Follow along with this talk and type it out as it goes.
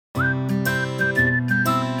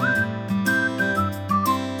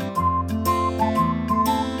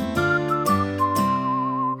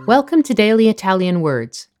Welcome to Daily Italian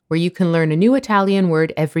Words, where you can learn a new Italian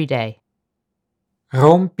word every day.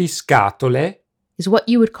 Rompiscatole, Is what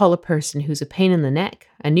you would call a person who's a pain in the neck,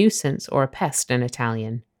 a nuisance, or a pest in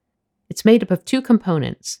Italian. It's made up of two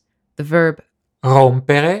components, the verb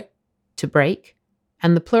rompere, to break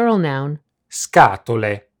and the plural noun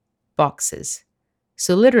scatole. boxes.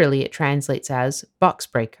 So literally it translates as box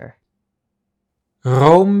breaker.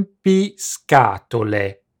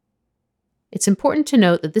 Rompiscatole. It's important to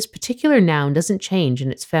note that this particular noun doesn't change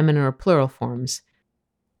in its feminine or plural forms.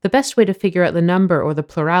 The best way to figure out the number or the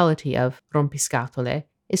plurality of rompiscatole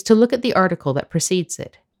is to look at the article that precedes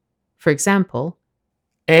it. For example,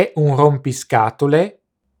 È un rompiscatole,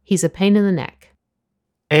 he's a pain in the neck.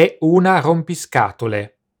 è una rompiscatole.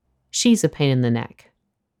 She's a pain in the neck.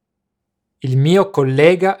 Il mio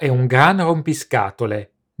collega è un gran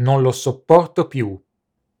rompiscatole, non lo sopporto più.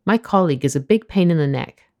 My colleague is a big pain in the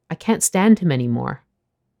neck. I can't stand him anymore.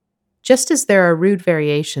 Just as there are rude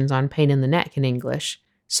variations on pain in the neck in English,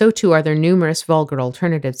 so too are there numerous vulgar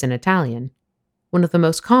alternatives in Italian. One of the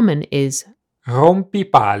most common is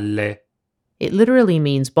Rompipalle. it literally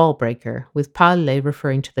means ball breaker, with palle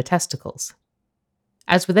referring to the testicles.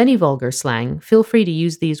 As with any vulgar slang, feel free to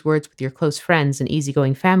use these words with your close friends and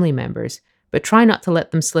easygoing family members, but try not to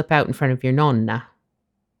let them slip out in front of your nonna.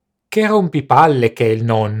 Che rompipalle che è il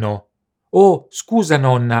nonno. Oh, scusa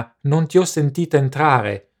nonna, non ti ho sentita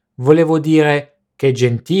entrare. Volevo dire che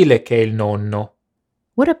gentile che è il nonno.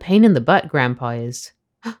 What a pain in the butt Grandpa is.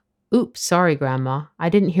 Oops, sorry, Grandma. I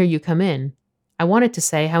didn't hear you come in. I wanted to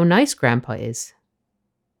say how nice Grandpa is.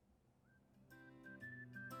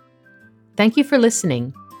 Thank you for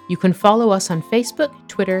listening. You can follow us on Facebook,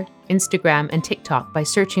 Twitter, Instagram, and TikTok by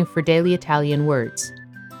searching for Daily Italian Words.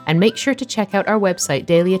 And make sure to check out our website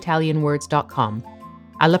dailyitalianwords.com.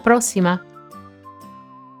 Alla prossima!